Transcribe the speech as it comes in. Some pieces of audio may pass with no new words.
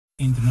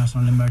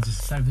International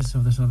Emergency Service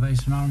of the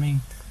Salvation Army.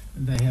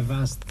 They have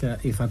asked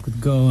if I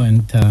could go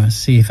and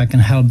see if I can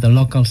help the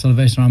local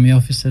Salvation Army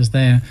officers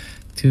there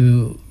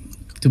to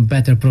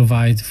better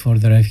provide for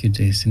the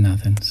refugees in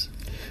Athens.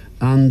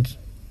 And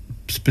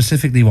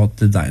specifically, what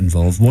did that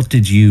involve? What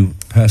did you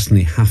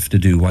personally have to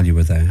do while you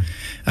were there?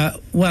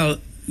 Well,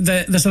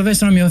 the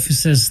Salvation Army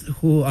officers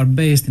who are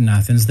based in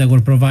Athens, they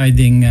were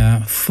providing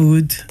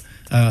food,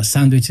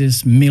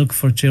 sandwiches, milk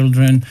for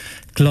children,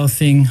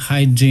 clothing,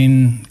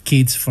 hygiene,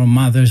 kits for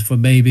mothers, for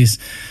babies.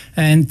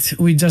 And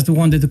we just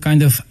wanted to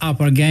kind of up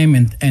our game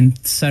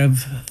and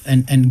serve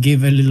and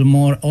give a little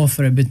more,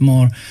 offer a bit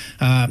more.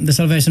 The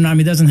Salvation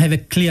Army doesn't have a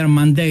clear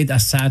mandate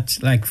as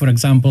such. Like, for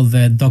example,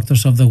 the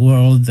Doctors of the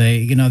World,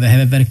 they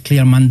have a very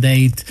clear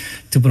mandate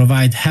to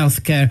provide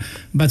health care.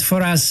 But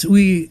for us,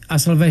 we,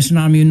 as Salvation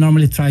Army,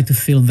 normally try to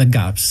fill the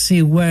gaps,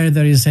 see where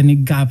there is any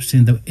gaps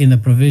in the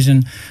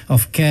provision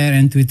of care,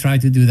 and we try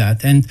to do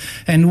that.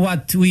 And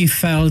what we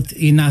felt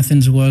in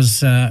Athens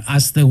was,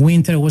 as the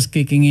winter was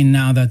kicking in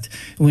now, that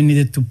we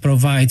needed to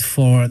provide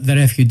for the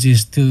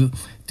refugees to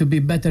be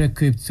better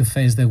equipped to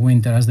face the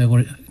winter as they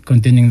were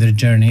continuing their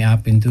journey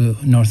up into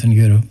Northern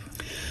Europe.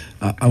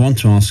 I want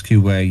to ask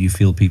you where you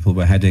feel people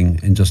were heading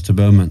in just a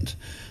moment.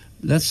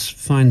 Let's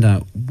find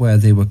out where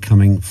they were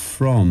coming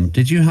from.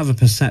 Did you have a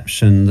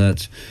perception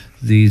that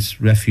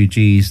these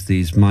refugees,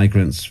 these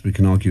migrants, we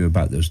can argue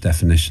about those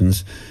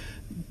definitions,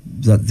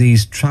 that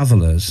these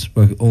travellers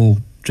were all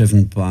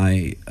driven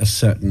by a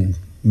certain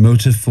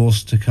motive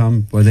force to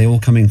come? Were they all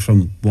coming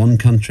from one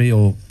country,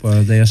 or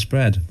were they a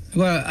spread?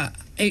 Well,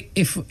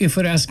 if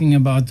we're asking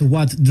about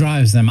what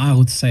drives them, I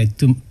would say,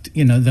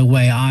 the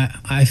way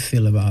I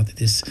feel about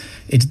it is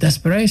it's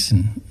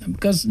desperation,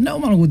 because no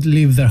one would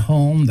leave their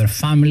home, their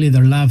family,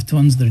 their loved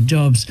ones, their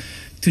jobs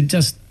to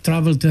just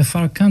travel to a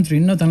far country,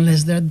 not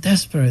unless they're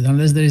desperate,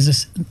 unless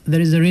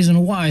there is a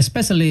reason why,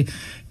 especially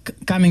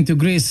coming to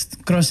Greece,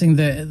 crossing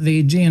the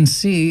Aegean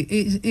Sea.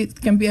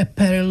 It can be a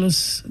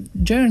perilous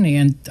journey,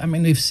 and I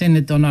mean, we've seen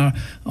it on our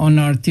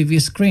TV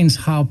screens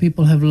how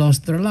people have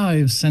lost their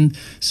lives, and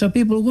so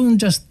people wouldn't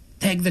just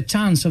take the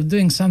chance of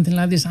doing something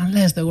like this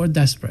unless they were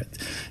desperate.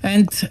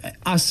 And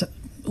as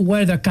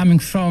where they're coming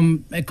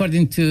from,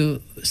 according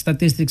to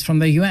statistics from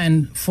the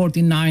UN,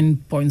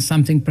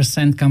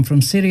 49-point-something% come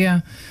from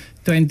Syria,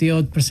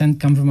 20-odd%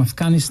 come from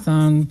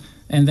Afghanistan,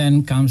 and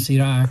then comes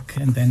Iraq,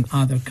 and then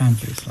other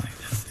countries like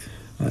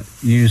that.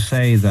 You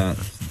say that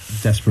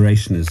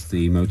desperation is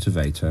the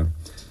motivator.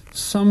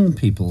 Some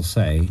people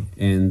say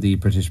in the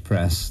British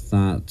press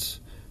that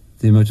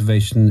the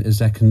motivation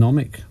is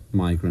economic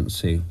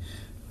migrancy,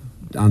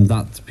 and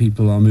that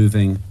people are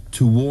moving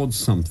towards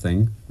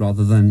something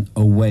rather than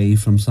away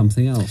from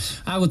something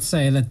else. I would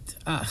say that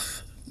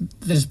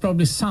there's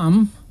probably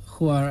some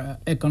who are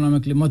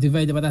economically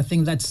motivated, but I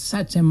think that's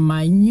such a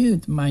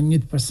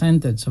minute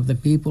percentage of the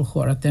people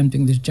who are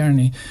attempting this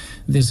journey,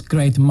 this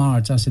great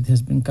march, as it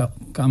has been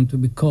come to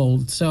be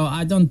called. So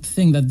I don't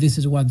think that this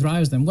is what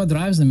drives them. What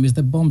drives them is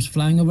the bombs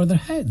flying over their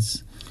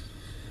heads.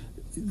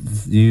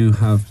 You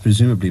have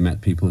presumably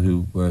met people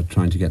who were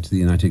trying to get to the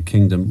United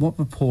Kingdom. What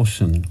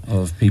proportion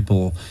of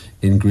people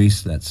in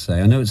Greece, let's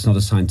say, I know it's not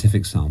a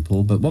scientific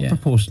sample, but what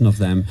proportion of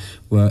them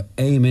were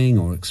aiming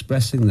or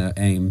expressing their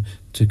aim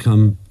to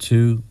come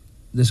to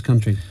this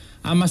country?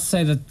 I must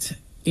say that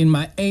in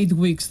my 8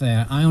 weeks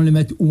there, I only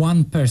met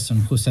one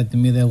person who said to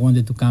me they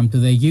wanted to come to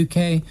the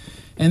UK.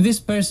 And this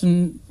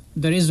person,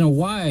 the reason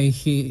why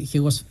he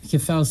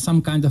felt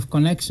some kind of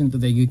connection to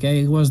the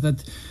UK was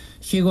that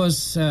he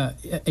was a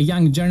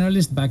young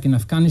journalist back in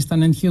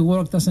Afghanistan, and he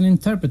worked as an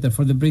interpreter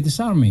for the British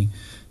Army.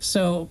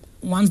 So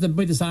once the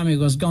British Army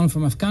was gone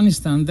from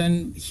Afghanistan,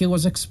 then he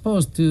was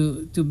exposed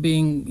to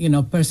being,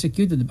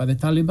 persecuted by the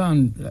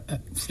Taliban,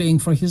 fleeing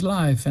for his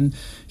life, and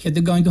he had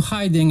to go into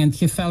hiding, and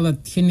he felt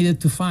that he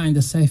needed to find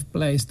a safe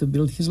place to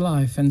build his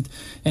life, and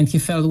he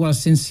felt, well,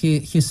 since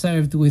he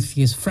served with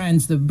his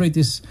friends, the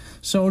British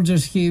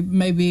soldiers,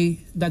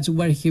 maybe that's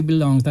where he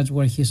belongs, that's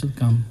where he should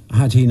come.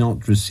 Had he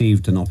not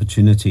received an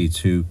opportunity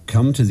to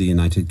come to the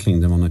United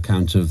Kingdom on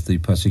account of the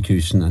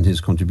persecution and his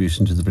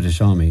contribution to the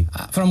British Army?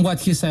 From what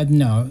he said,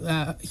 no.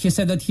 He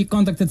said that he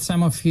contacted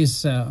some of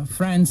his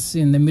friends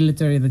in the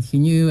military that he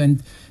knew,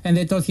 and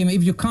they told him,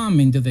 if you come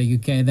into the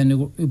UK, then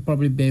we'll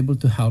probably be able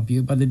to help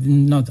you. But they did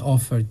not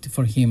offer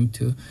for him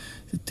to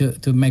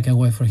make a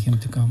way for him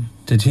to come.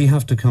 Did he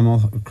have to come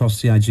across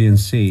the Aegean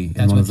Sea?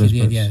 That's what he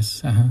did,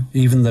 yes.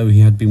 Even though he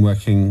had been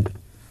working,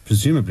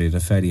 presumably at a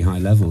fairly high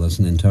level, as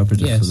an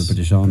interpreter for the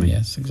British Army?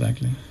 Yes,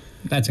 exactly.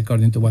 That's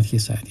according to what he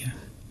said, yeah.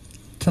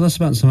 Tell us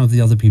about some of the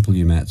other people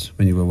you met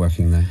when you were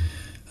working there.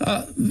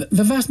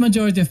 The vast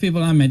majority of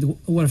people I met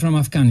were from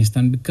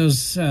Afghanistan,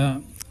 because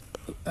the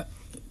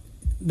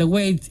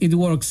way it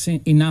works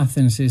in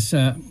Athens is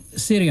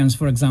Syrians,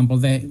 for example,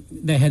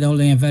 they had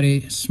only a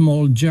very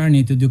small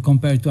journey to do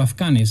compared to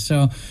Afghanis.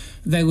 So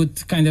they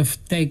would kind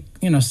of take,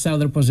 sell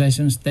their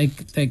possessions,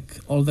 take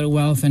all their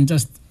wealth, and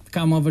just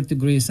come over to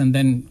Greece and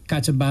then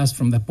catch a bus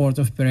from the port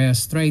of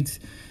Piraeus straight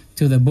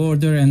to the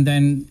border and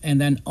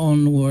then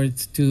onward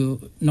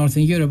to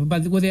Northern Europe.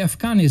 But with the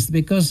Afghanis,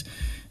 because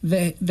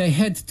they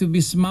had to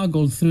be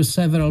smuggled through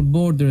several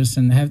borders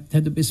and had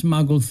to be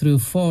smuggled through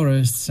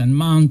forests and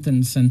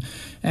mountains and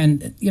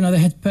they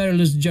had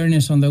perilous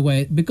journeys on the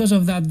way. Because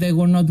of that, they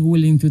were not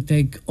willing to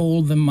take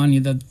all the money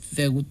that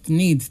they would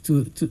need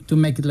to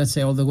make it, let's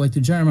say, all the way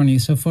to Germany.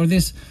 So for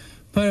this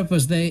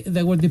purpose,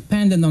 they were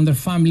dependent on their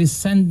families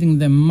sending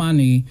them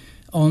money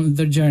on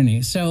their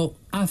journey. So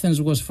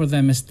Athens was for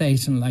them a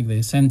station like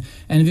this, and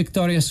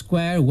Victoria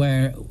Square,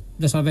 where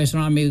the Salvation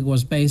Army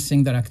was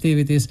basing their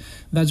activities,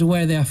 that's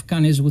where the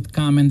Afghanis would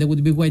come, and they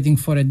would be waiting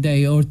for a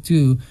day or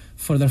two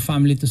for their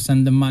family to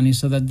send them money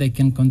so that they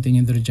can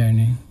continue their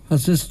journey.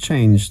 Has this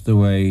changed the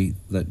way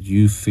that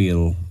you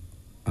feel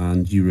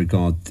and you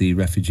regard the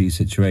refugee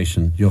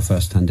situation, your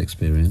first-hand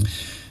experience?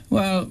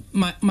 Well,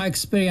 my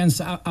experience,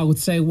 I would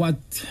say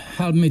what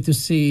helped me to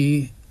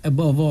see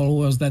above all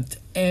was that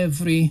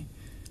every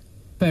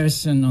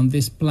person on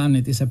this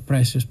planet is a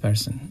precious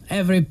person.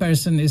 Every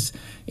person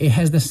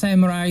has the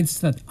same rights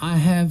that I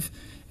have.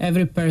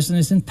 Every person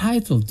is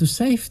entitled to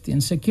safety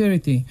and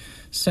security.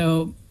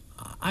 So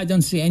I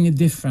don't see any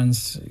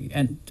difference,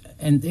 and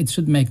it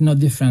should make no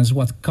difference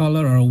what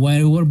color or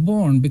where we were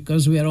born,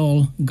 because we are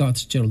all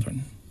God's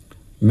children.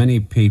 Many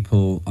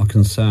people are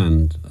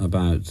concerned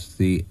about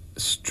the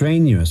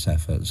strenuous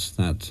efforts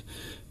that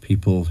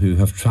people who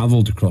have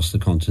travelled across the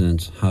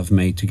continent have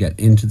made to get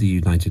into the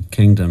United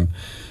Kingdom.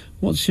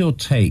 What's your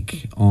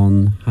take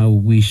on how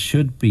we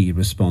should be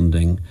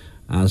responding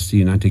as the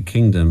United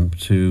Kingdom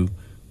to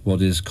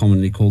what is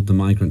commonly called the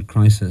migrant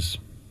crisis?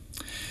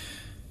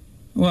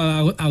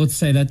 Well, I would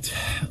say that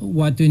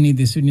what we need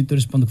is we need to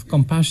respond with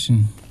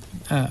compassion.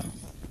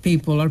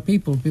 People are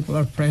people. People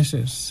are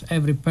precious.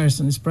 Every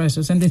person is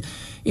precious. And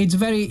it's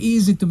very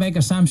easy to make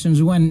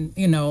assumptions when,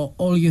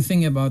 all you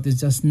think about is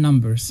just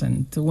numbers.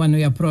 And when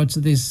we approach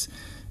this,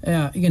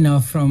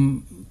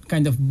 from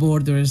kind of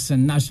borders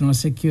and national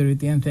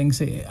security and things,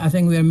 I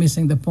think we are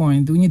missing the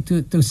point. We need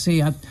to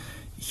see at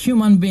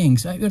human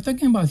beings. We're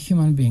talking about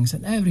human beings,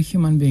 and every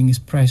human being is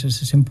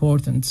precious, is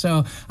important.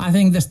 So I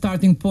think the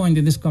starting point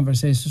in this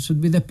conversation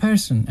should be the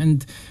person.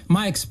 And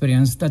my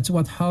experience, that's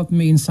what helped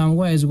me in some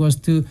ways, was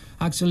to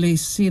actually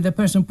see the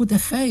person, put a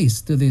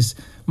face to these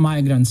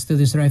migrants, to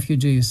these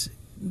refugees.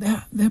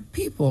 They're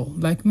people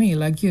like me,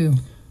 like you.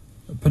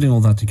 Putting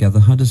all that together,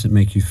 how does it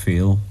make you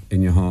feel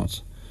in your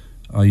heart?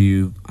 Are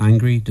you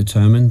angry,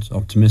 determined,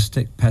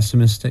 optimistic,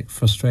 pessimistic,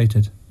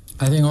 frustrated?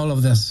 I think all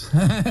of this.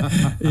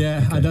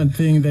 Yeah, I don't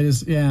think there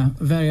is. Yeah,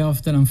 very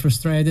often I'm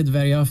frustrated.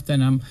 Very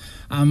often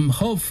I'm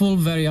hopeful.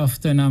 Very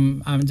often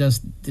I'm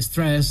just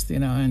distressed.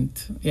 And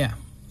yeah.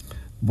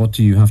 What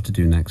do you have to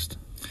do next?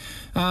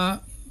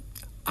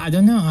 I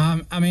don't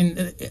know. I mean,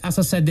 as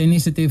I said, the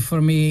initiative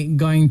for me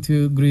going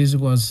to Greece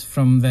was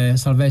from the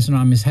Salvation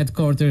Army's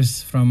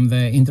headquarters, from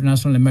the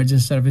International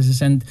Emergency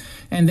Services, and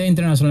the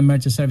International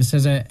Emergency Service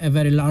has a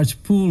very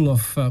large pool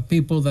of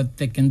people that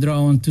they can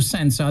draw on to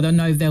send. So I don't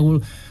know if they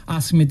will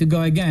ask me to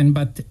go again,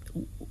 but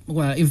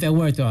well, if they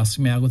were to ask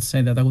me, I would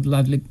say that I would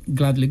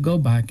gladly go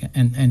back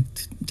and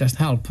just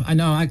help. I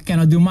know I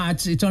cannot do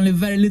much. It's only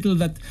very little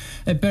that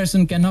a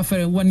person can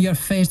offer. When you're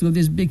faced with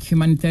this big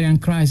humanitarian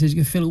crisis,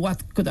 you feel,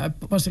 what could I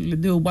possibly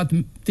do? What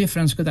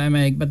difference could I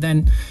make? But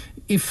then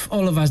if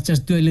all of us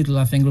just do a little,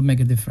 I think it'll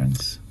make a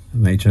difference.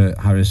 Major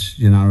Haris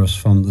Refugee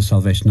from the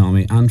Salvation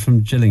Army and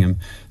from Gillingham,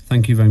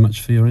 thank you very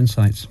much for your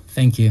insights.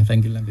 Thank you.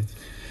 Thank you, Lembit.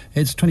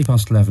 It's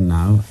 11:20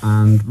 now,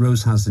 and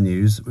Rose has the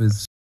news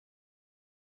with